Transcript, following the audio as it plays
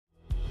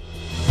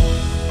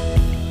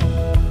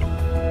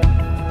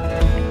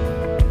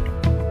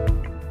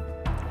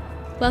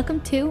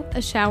Welcome to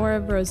A Shower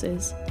of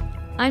Roses.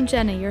 I'm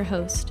Jenna, your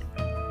host.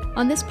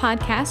 On this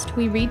podcast,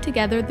 we read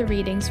together the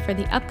readings for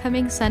the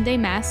upcoming Sunday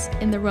Mass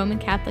in the Roman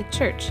Catholic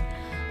Church,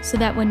 so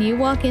that when you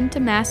walk into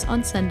Mass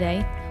on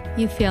Sunday,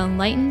 you feel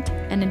enlightened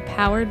and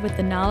empowered with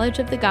the knowledge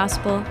of the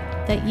gospel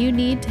that you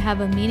need to have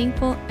a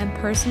meaningful and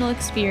personal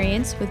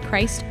experience with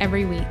Christ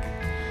every week.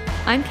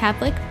 I'm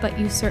Catholic, but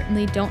you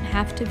certainly don't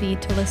have to be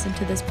to listen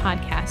to this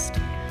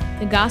podcast.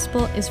 The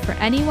gospel is for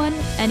anyone,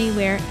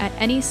 anywhere, at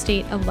any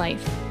state of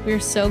life. We're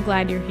so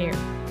glad you're here.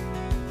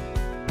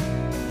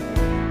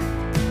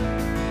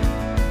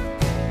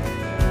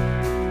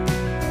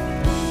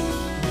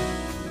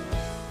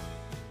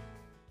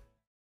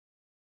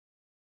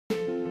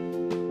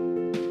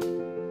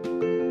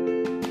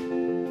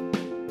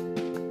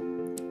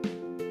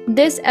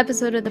 This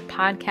episode of the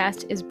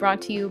podcast is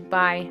brought to you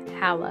by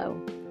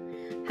Hallow.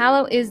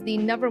 Hallow is the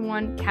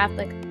 #1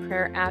 Catholic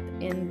prayer app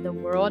in the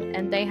world,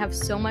 and they have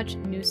so much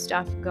new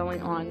stuff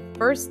going on.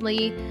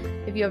 Firstly,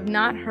 if you have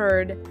not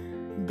heard,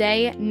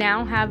 they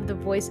now have the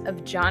voice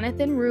of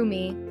Jonathan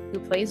Roumie, who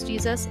plays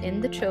Jesus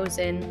in The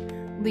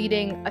Chosen,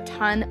 leading a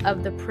ton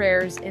of the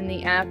prayers in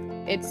the app.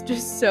 It's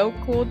just so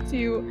cool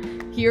to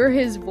hear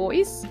his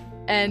voice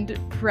and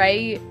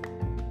pray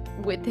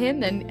with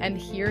him and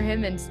hear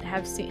him and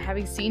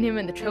having seen him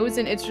in The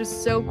Chosen. It's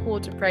just so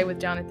cool to pray with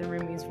Jonathan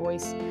Roumie's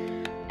voice.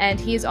 And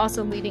he is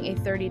also leading a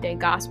 30-day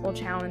gospel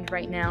challenge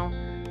right now.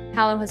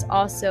 Hallow has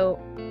also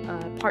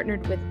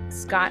partnered with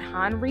Scott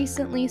Hahn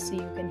recently, so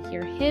you can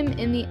hear him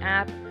in the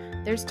app.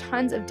 There's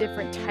tons of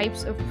different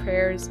types of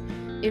prayers.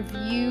 If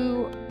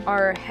you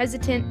are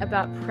hesitant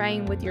about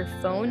praying with your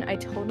phone, I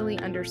totally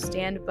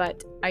understand,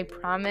 but I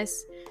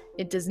promise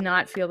it does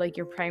not feel like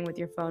you're praying with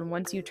your phone.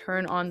 Once you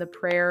turn on the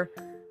prayer,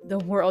 the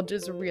world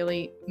just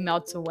really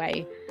melts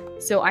away.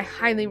 So I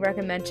highly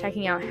recommend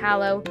checking out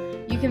Hallow.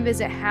 You can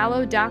visit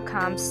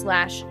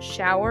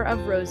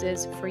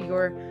hallow.com/showerofroses for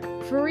your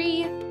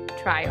free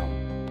trial.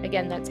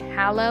 Again, that's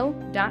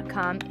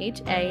hallow.com,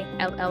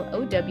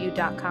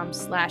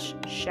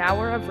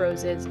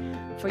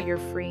 hallow.com/showerofroses for your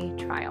free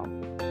trial.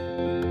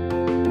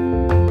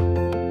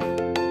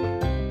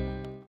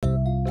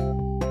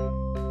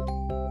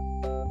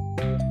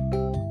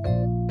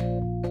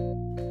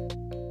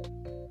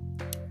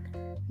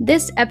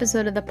 This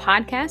episode of the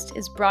podcast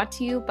is brought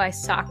to you by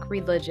Sock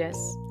Religious.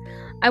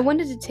 I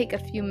wanted to take a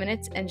few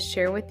minutes and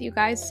share with you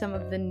guys some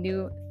of the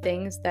new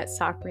things that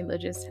Sock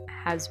Religious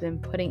has been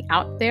putting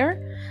out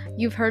there.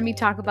 You've heard me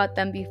talk about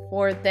them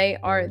before. They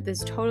are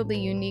this totally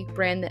unique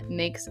brand that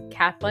makes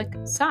Catholic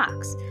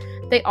socks.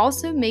 They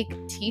also make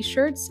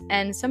t-shirts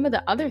and some of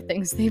the other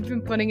things they've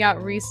been putting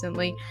out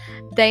recently.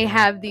 They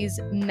have these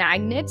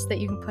magnets that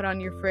you can put on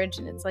your fridge,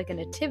 and it's like a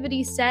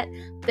nativity set.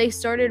 They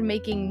started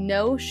making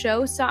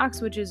no-show socks,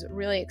 which is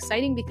really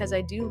exciting because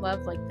I do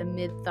love like the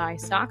mid-thigh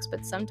socks,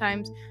 but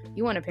sometimes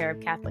you want a pair of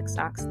Catholic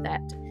socks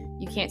that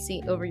you can't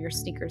see over your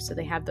sneakers, so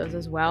they have those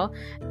as well.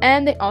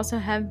 And they also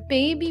have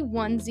baby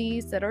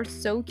onesies that are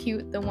so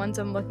cute. The ones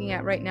I'm looking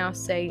at right now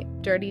say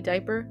dirty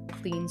diaper,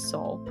 clean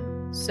soul.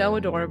 So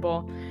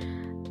adorable.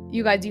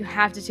 You guys, you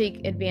have to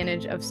take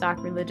advantage of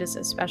Sock Religious,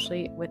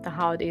 especially with the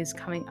holidays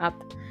coming up.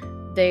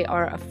 They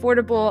are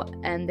affordable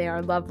and they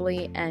are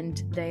lovely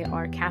and they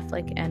are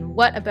Catholic, and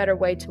what a better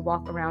way to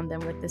walk around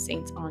them with the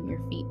saints on your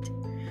feet.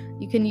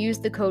 You can use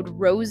the code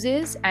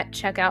ROSES at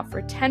checkout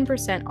for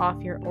 10%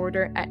 off your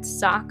order at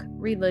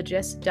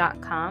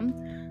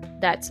sockreligious.com.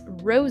 That's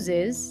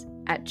ROSES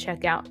at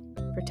checkout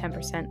for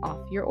 10%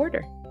 off your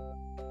order.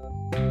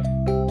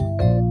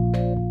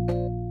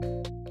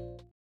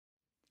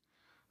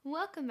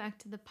 Welcome back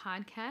to the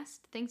podcast.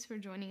 Thanks for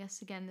joining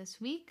us again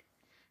this week.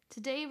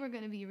 Today we're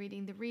going to be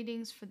reading the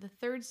readings for the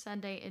third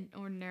Sunday in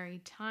Ordinary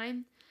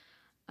Time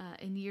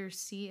in Year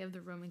C of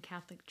the Roman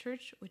Catholic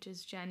Church, which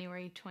is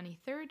January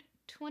 23rd,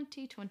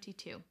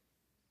 2022.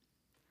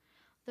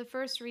 The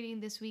first reading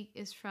this week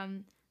is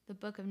from the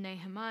book of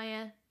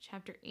Nehemiah,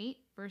 chapter 8,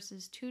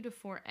 verses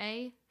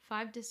 2-4a,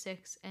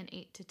 5-6, and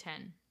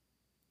 8-10.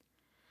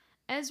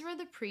 Ezra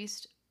the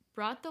priest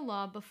brought the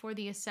law before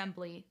the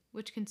assembly,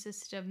 which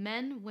consisted of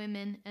men,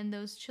 women, and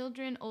those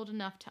children old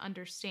enough to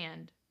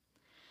understand.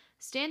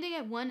 Standing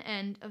at one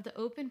end of the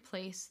open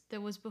place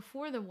that was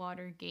before the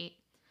water gate,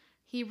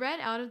 he read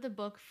out of the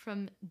book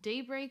from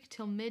daybreak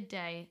till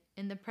midday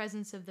in the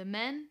presence of the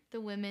men, the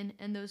women,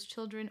 and those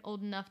children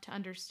old enough to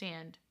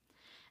understand.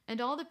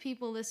 And all the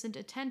people listened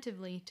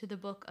attentively to the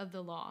book of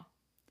the law.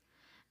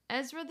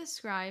 Ezra the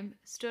scribe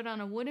stood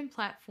on a wooden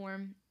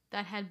platform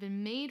that had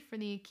been made for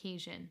the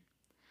occasion.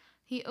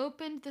 He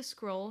opened the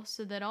scroll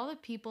so that all the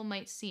people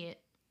might see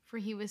it, for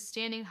he was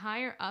standing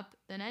higher up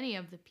than any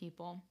of the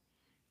people.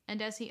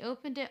 And as he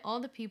opened it,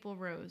 all the people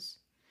rose.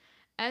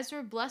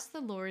 Ezra blessed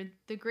the Lord,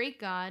 the great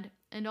God,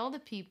 and all the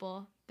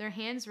people, their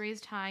hands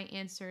raised high,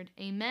 answered,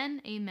 Amen,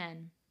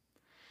 Amen.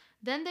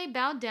 Then they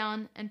bowed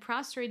down and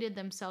prostrated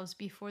themselves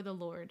before the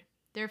Lord,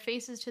 their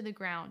faces to the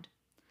ground.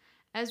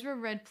 Ezra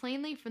read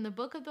plainly from the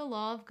book of the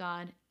law of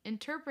God,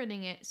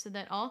 interpreting it so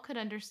that all could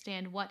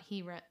understand what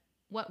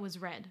was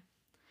read.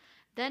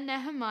 Then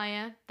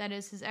Nehemiah, that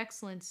is his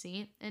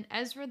excellency, and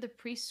Ezra the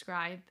priest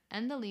scribe,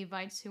 and the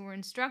Levites who were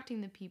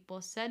instructing the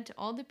people, said to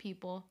all the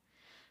people,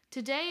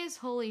 "Today is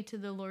holy to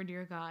the Lord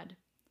your God.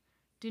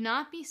 Do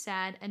not be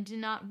sad and do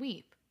not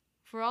weep."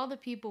 For all the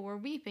people were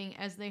weeping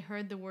as they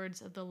heard the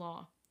words of the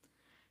law.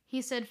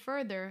 He said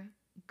further,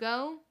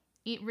 "Go,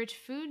 eat rich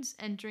foods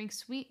and drink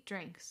sweet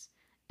drinks,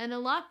 and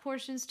allot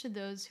portions to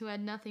those who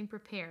had nothing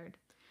prepared.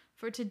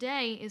 For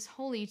today is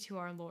holy to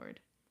our Lord.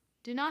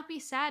 Do not be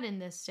sad in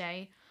this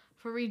day,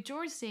 for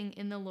rejoicing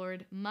in the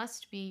Lord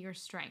must be your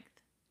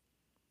strength."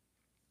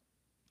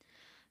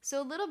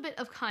 So a little bit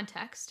of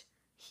context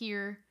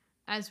here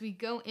as we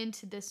go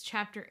into this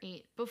chapter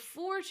 8.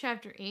 Before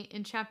chapter 8,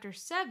 in chapter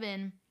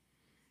 7,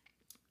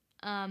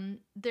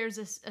 there's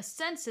a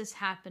census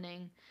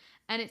happening,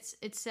 and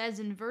it says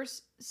in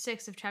verse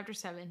 6 of chapter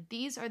 7,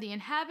 "These are the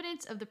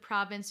inhabitants of the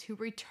province who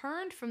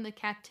returned from the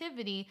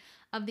captivity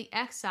of the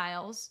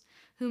exiles,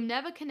 whom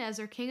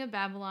Nebuchadnezzar, king of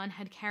Babylon,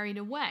 had carried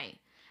away,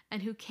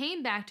 and who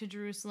came back to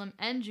Jerusalem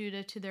and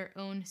Judah to their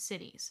own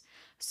cities."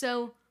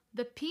 So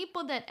the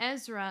people that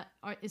Ezra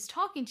is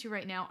talking to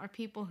right now are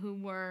people who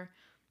were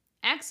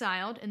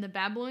exiled in the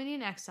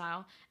Babylonian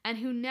exile and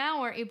who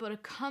now are able to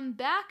come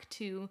back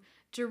to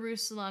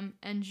Jerusalem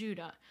and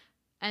Judah.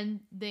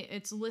 And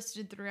it's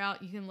listed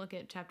throughout. You can look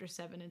at chapter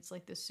 7. It's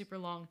like this super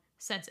long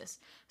census.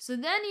 So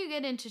then you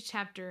get into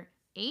chapter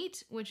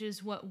 8, which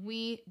is what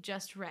we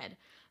just read.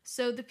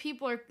 So the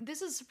people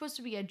this is supposed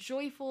to be a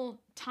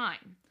joyful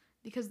time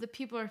because the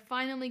people are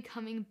finally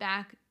coming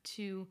back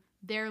to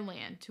their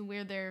land, to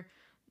where they're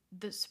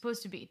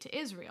supposed to be, to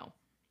Israel.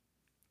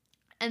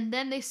 And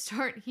then they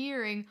start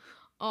hearing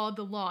all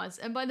the laws.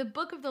 And by the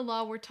book of the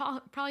law, we're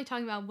probably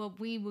talking about what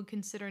we would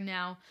consider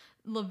now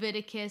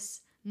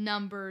Leviticus,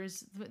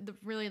 Numbers,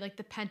 really like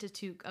the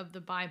Pentateuch of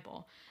the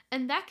Bible.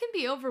 And that can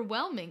be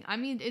overwhelming. I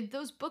mean,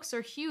 those books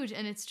are huge,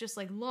 and it's just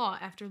like law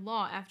after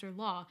law after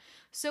law.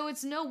 So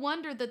it's no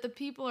wonder that the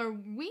people are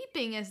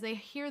weeping as they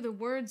hear the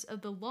words of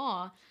the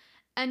law.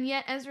 And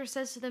yet Ezra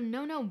says to them,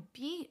 no,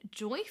 be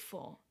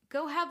joyful.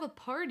 Go have a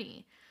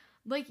party.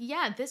 Like,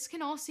 yeah, this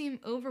can all seem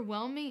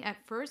overwhelming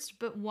at first,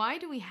 but why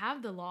do we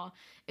have the law?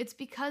 It's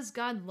because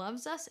God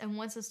loves us and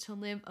wants us to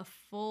live a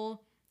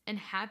full and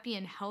happy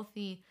and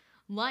healthy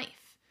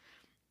life.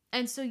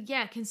 And so,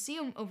 yeah, it can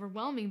seem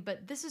overwhelming,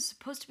 but this is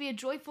supposed to be a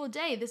joyful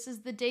day. This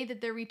is the day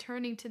that they're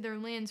returning to their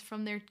lands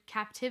from their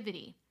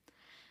captivity.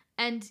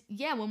 And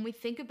yeah, when we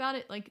think about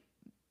it, like,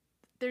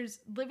 there's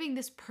living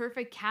this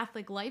perfect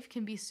Catholic life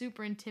can be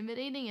super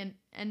intimidating,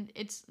 and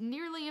it's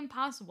nearly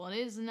impossible. It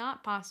is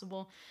not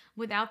possible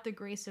without the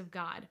grace of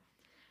God.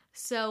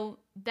 So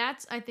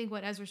that's, I think,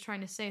 what Ezra's trying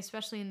to say,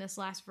 especially in this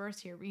last verse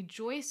here.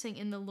 Rejoicing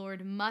in the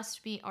Lord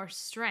must be our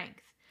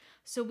strength.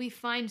 So we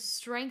find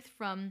strength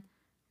from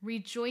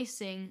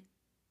rejoicing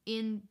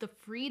in the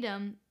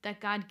freedom that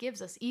God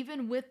gives us,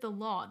 even with the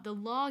law. The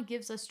law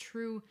gives us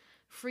true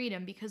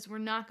freedom because we're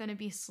not going to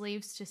be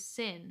slaves to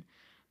sin,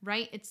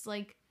 right? It's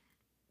like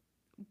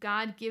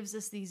God gives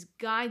us these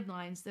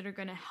guidelines that are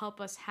going to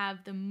help us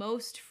have the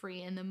most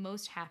free and the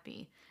most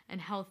happy and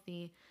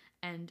healthy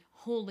and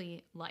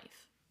holy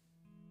life.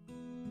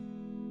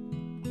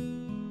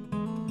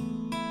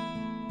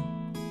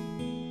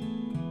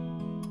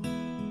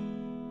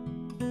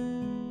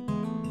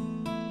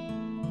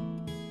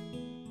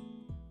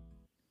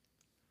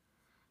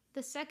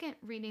 The second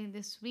reading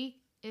this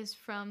week is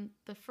from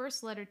the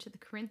first letter to the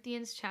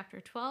Corinthians, chapter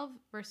 12,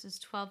 verses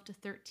 12 to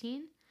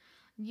 13.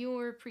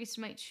 Your priest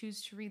might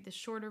choose to read the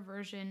shorter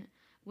version,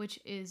 which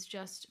is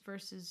just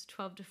verses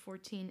 12 to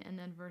 14 and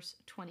then verse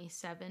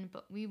 27,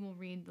 but we will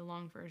read the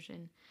long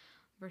version,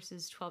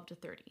 verses 12 to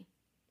 30.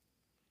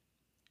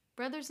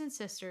 Brothers and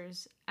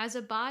sisters, as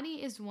a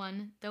body is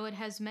one, though it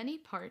has many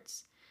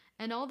parts,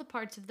 and all the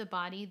parts of the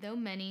body, though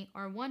many,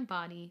 are one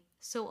body,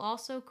 so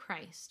also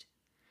Christ.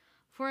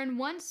 For in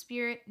one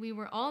Spirit we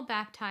were all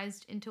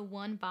baptized into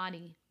one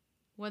body,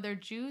 whether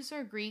Jews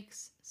or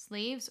Greeks,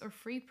 slaves or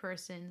free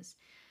persons,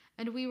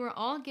 and we were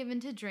all given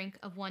to drink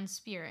of one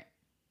Spirit.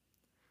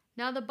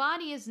 Now the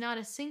body is not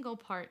a single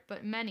part,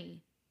 but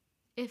many.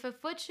 If a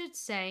foot should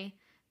say,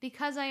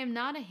 "Because I am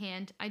not a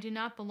hand, I do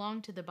not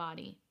belong to the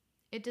body,"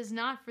 it does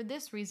not for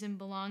this reason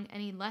belong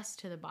any less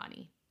to the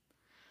body.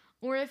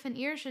 Or if an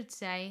ear should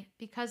say,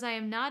 "Because I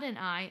am not an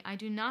eye, I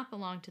do not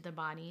belong to the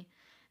body,"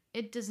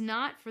 it does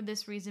not for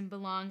this reason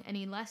belong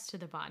any less to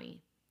the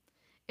body.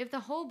 If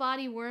the whole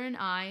body were an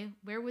eye,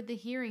 where would the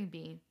hearing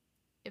be?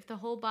 If the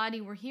whole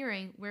body were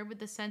hearing, where would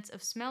the sense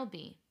of smell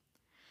be?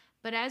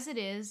 But as it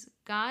is,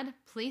 God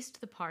placed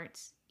the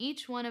parts,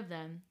 each one of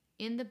them,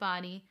 in the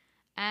body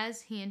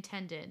as he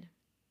intended.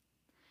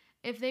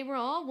 If they were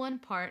all one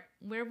part,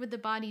 where would the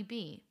body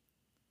be?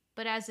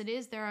 But as it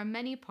is, there are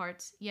many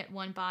parts, yet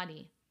one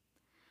body.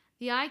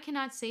 The eye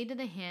cannot say to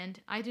the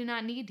hand, "I do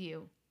not need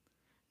you,"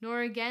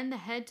 nor again the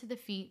head to the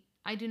feet,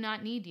 "I do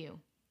not need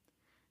you."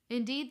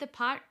 Indeed, the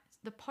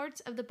parts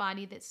of the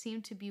body that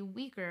seem to be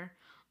weaker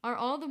are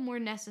all the more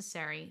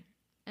necessary,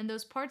 and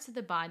those parts of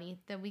the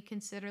body that we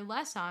consider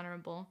less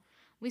honorable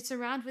we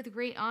surround with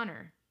great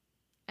honor,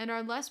 and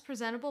our less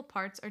presentable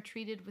parts are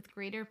treated with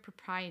greater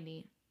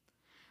propriety,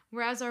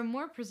 whereas our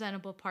more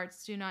presentable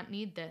parts do not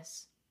need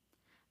this.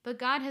 But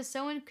God has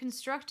so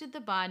constructed the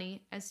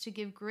body as to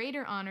give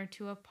greater honor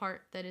to a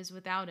part that is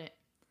without it,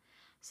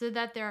 so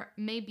that there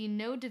may be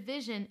no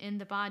division in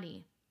the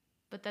body,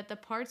 but that the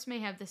parts may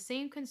have the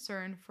same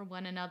concern for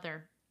one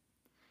another.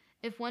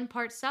 If one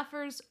part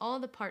suffers, all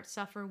the parts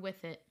suffer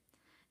with it.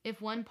 If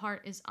one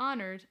part is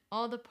honored,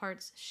 all the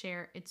parts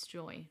share its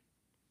joy.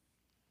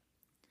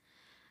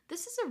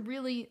 This is a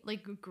really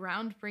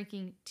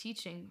groundbreaking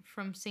teaching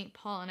from St.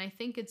 Paul, and I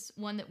think it's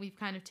one that we've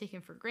kind of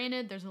taken for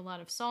granted. There's a lot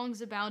of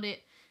songs about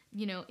it,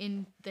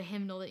 in the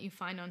hymnal that you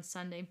find on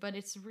Sunday, but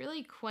it's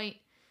really quite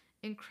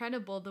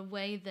incredible the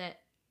way that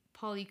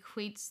Paul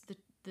equates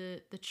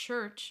the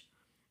church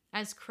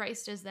as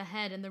Christ as the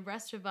head, and the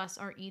rest of us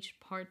are each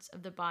parts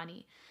of the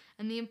body.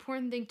 And the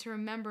important thing to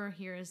remember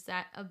here is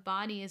that a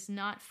body is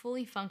not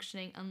fully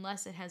functioning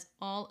unless it has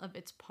all of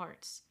its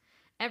parts.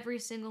 Every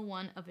single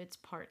one of its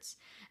parts.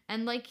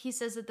 And like he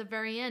says at the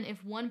very end,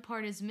 if one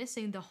part is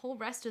missing, the whole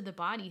rest of the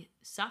body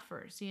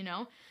suffers,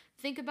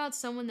 Think about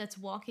someone that's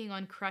walking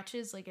on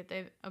crutches, like if they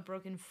have a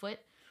broken foot.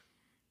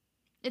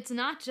 It's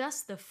not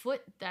just the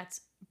foot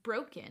that's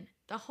broken.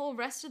 The whole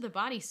rest of the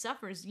body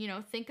suffers.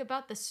 Think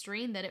about the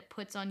strain that it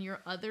puts on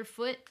your other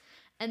foot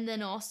and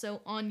then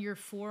also on your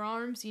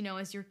forearms,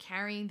 as you're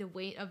carrying the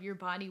weight of your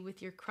body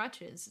with your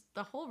crutches.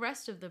 The whole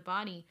rest of the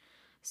body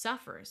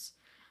suffers.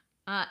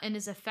 And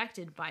is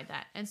affected by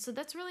that. And so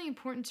that's really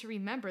important to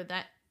remember,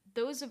 that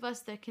those of us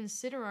that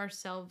consider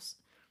ourselves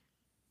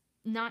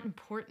not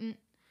important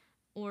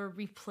or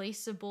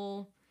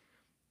replaceable,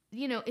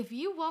 if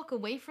you walk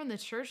away from the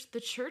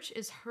church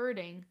is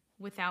hurting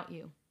without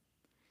you.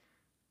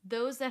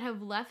 Those that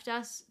have left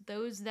us,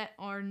 those that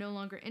are no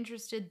longer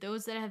interested,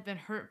 those that have been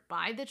hurt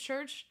by the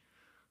church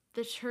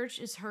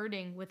is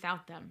hurting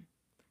without them.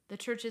 The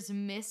church is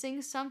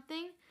missing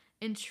something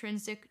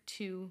intrinsic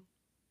to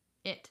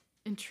it.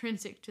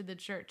 Intrinsic to the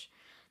church,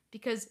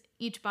 because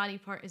each body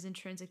part is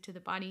intrinsic to the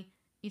body.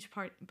 Each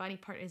body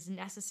part is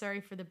necessary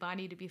for the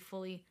body to be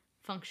fully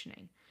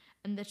functioning,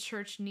 and the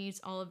church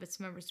needs all of its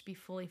members to be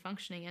fully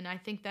functioning. And I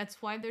think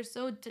that's why there's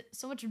so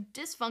much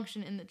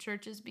dysfunction in the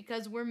churches,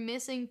 because we're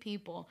missing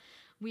people.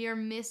 We are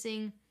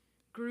missing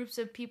groups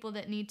of people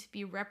that need to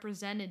be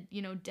represented,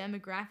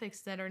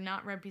 demographics that are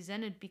not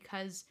represented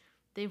because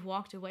they've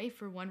walked away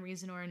for one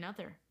reason or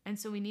another. And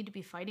so we need to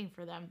be fighting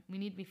for them. We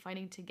need to be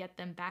fighting to get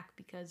them back,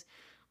 because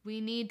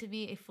we need to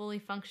be a fully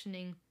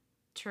functioning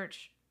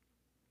church.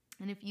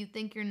 And if you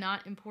think you're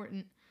not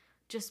important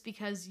just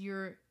because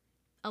you're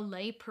a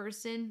lay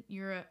person,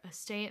 you're a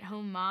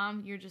stay-at-home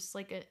mom, you're just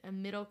like a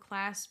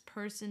middle-class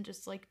person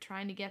just like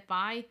trying to get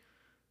by,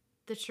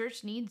 the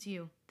church needs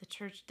you. The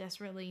church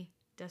desperately,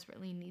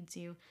 desperately needs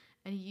you.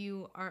 And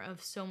you are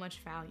of so much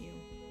value.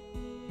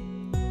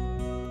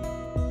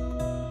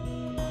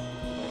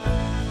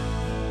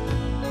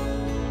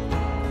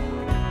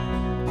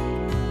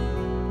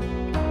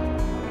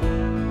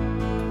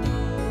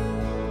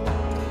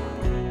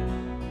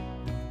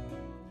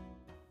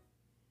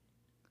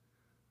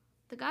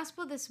 The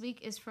Gospel this week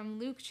is from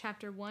Luke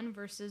chapter 1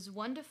 verses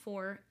 1 to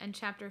 4 and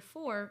chapter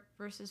 4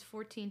 verses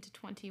 14 to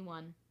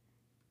 21.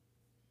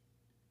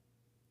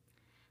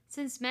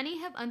 Since many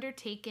have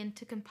undertaken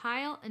to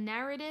compile a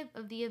narrative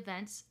of the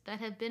events that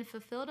have been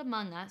fulfilled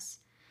among us,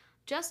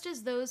 just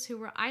as those who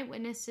were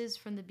eyewitnesses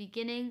from the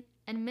beginning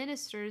and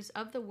ministers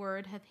of the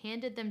word have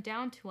handed them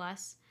down to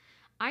us,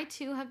 I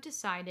too have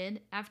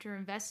decided, after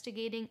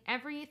investigating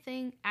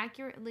everything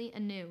accurately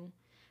anew,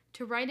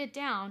 to write it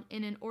down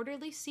in an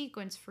orderly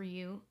sequence for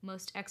you,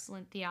 most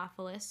excellent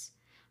Theophilus,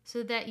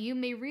 so that you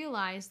may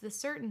realize the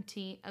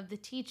certainty of the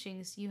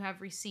teachings you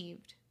have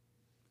received.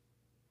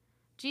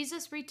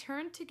 Jesus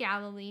returned to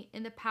Galilee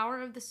in the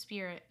power of the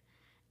Spirit,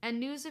 and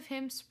news of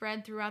him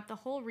spread throughout the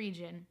whole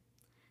region.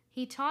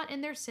 He taught in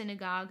their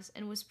synagogues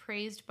and was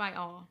praised by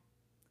all.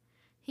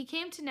 He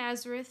came to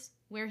Nazareth,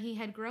 where he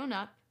had grown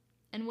up,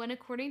 and went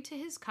according to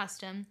his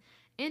custom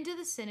into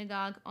the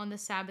synagogue on the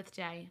Sabbath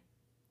day.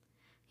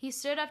 He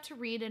stood up to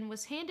read and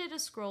was handed a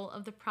scroll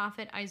of the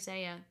prophet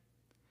Isaiah.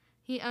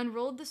 He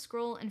unrolled the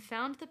scroll and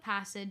found the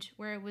passage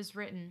where it was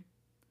written,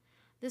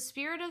 "The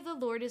Spirit of the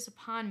Lord is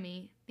upon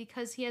me,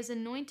 because he has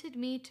anointed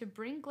me to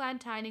bring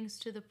glad tidings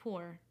to the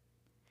poor.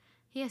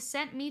 He has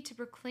sent me to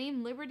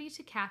proclaim liberty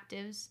to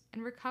captives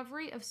and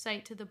recovery of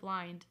sight to the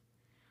blind,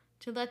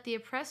 to let the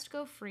oppressed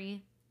go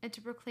free, and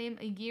to proclaim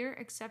a year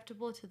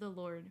acceptable to the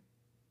Lord."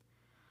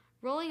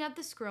 Rolling up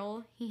the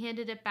scroll, he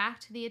handed it back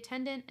to the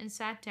attendant and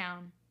sat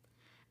down.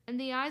 And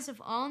the eyes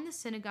of all in the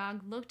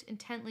synagogue looked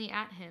intently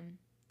at him.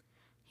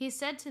 He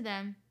said to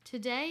them,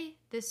 "Today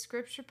this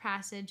scripture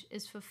passage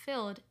is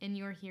fulfilled in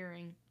your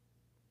hearing."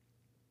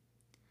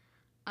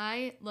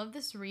 I love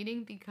this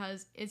reading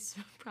because it's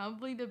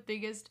probably the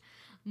biggest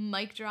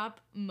mic drop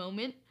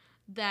moment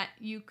that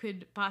you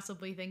could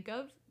possibly think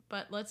of,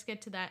 but let's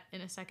get to that in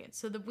a second.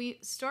 So we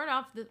start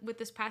off with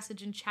this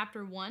passage in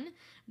chapter 1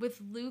 with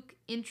Luke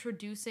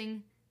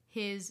introducing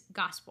his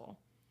gospel.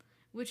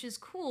 which is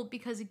cool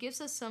because it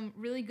gives us some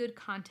really good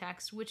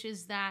context, which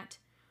is that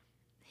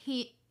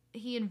he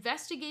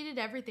investigated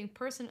everything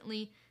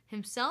personally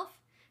himself.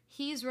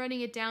 He's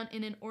writing it down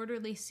in an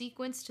orderly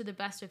sequence to the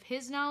best of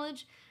his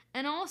knowledge,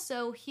 and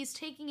also he's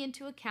taking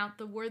into account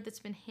the word that's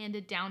been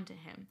handed down to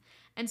him.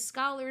 And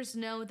scholars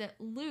know that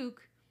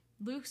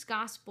Luke's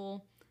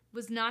gospel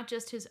was not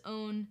just his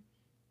own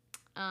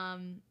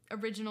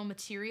original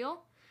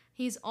material.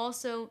 He's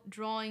also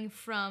drawing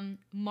from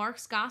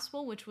Mark's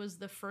gospel, which was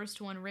the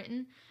first one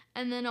written,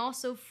 and then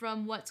also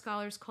from what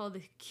scholars call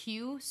the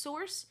Q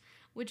source,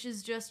 which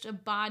is just a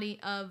body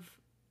of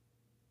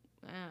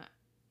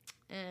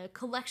a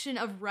collection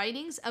of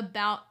writings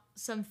about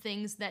some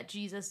things that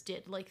Jesus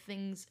did, like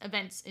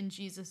events in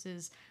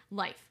Jesus's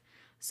life.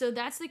 So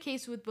that's the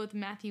case with both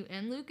Matthew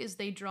and Luke, is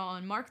they draw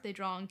on Mark, they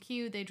draw on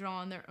Q, they draw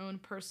on their own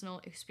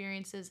personal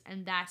experiences,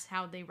 and that's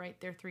how they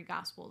write their three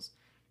gospels.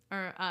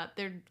 Or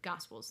their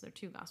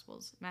two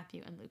gospels,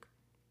 Matthew and Luke.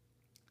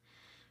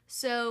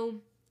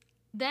 So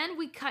then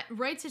we cut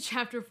right to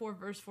chapter 4,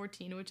 verse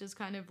 14, which is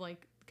kind of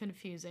like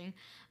confusing.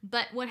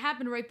 But what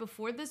happened right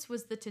before this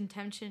was the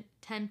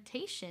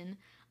temptation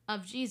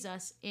of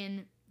Jesus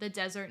in the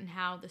desert, and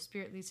how the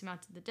Spirit leads him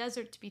out to the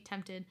desert to be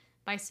tempted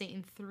by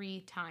Satan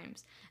 3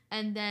 times.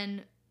 And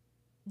then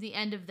the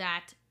end of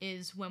that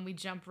is when we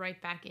jump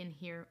right back in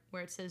here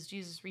where it says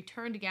Jesus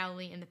returned to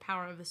Galilee in the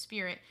power of the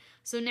Spirit.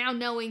 So now,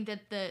 knowing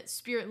that the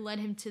Spirit led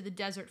him to the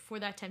desert for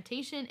that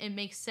temptation, it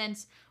makes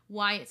sense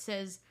why it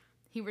says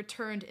he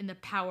returned in the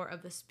power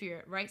of the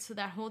Spirit, right? So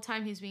that whole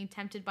time he's being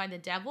tempted by the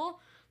devil,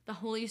 the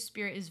Holy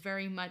Spirit is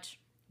very much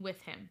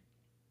with him.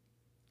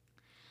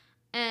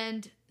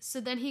 And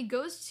so then he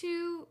goes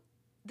to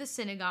the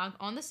synagogue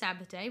on the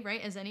Sabbath day,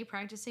 right, as any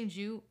practicing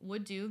Jew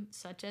would do,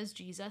 such as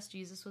Jesus.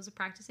 Jesus was a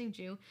practicing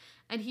Jew,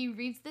 and he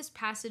reads this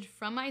passage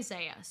from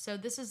Isaiah. So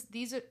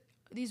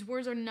these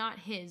words are not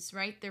his,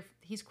 right?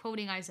 He's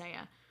quoting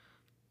Isaiah.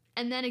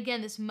 And then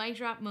again, this mic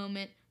drop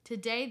moment.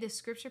 Today, this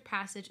scripture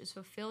passage is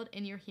fulfilled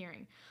in your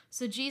hearing.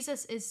 So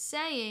Jesus is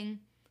saying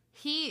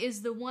he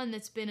is the one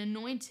that's been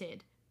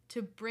anointed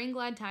to bring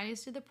glad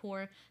tidings to the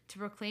poor, to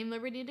proclaim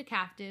liberty to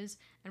captives,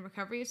 and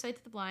recovery of sight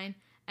to the blind.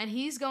 And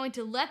he's going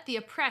to let the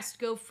oppressed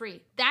go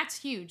free. That's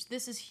huge.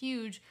 This is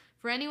huge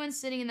for anyone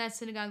sitting in that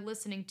synagogue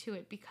listening to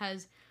it,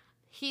 because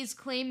he's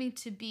claiming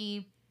to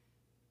be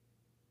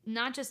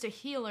not just a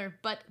healer,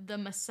 but the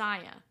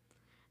Messiah.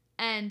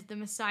 And the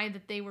Messiah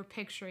that they were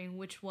picturing,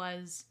 which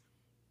was,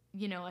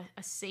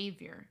 a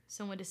savior,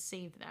 someone to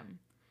save them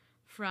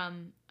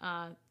from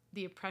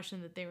the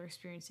oppression that they were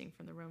experiencing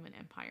from the Roman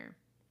Empire.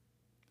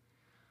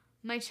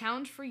 My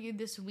challenge for you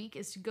this week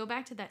is to go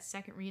back to that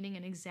second reading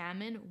and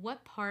examine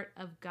what part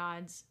of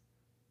God's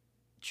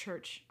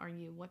church are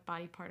you? What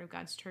body part of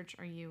God's church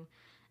are you?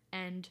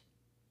 And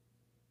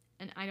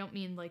I don't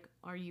mean like,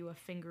 are you a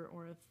finger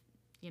or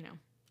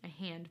a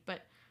hand,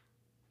 but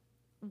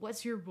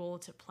what's your role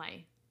to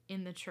play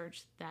in the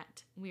church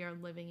that we are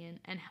living in?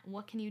 And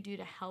what can you do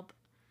to help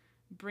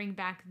bring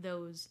back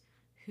those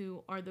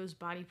who are those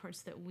body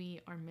parts that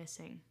we are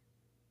missing?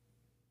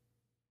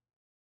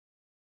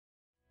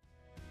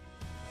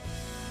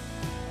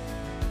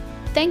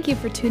 Thank you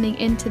for tuning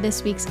in to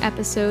this week's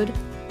episode.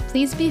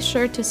 Please be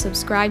sure to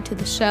subscribe to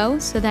the show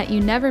so that you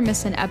never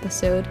miss an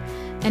episode.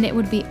 And it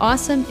would be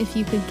awesome if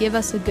you could give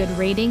us a good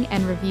rating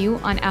and review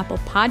on Apple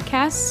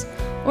Podcasts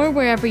or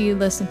wherever you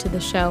listen to the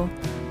show.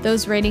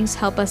 Those ratings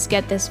help us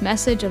get this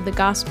message of the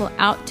gospel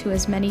out to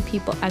as many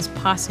people as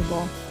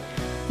possible.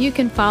 You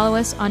can follow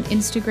us on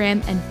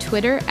Instagram and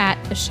Twitter at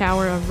A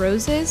Shower of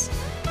Roses,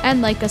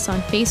 and like us on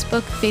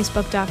Facebook,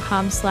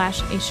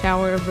 facebook.com/A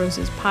Shower of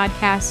Roses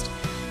podcast.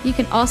 You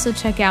can also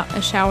check out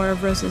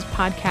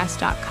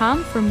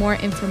ashowerofrosespodcast.com for more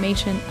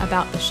information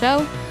about the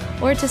show,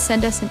 or to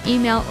send us an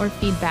email or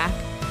feedback.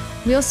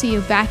 We'll see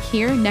you back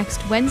here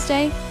next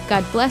Wednesday.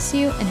 God bless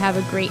you and have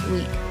a great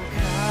week.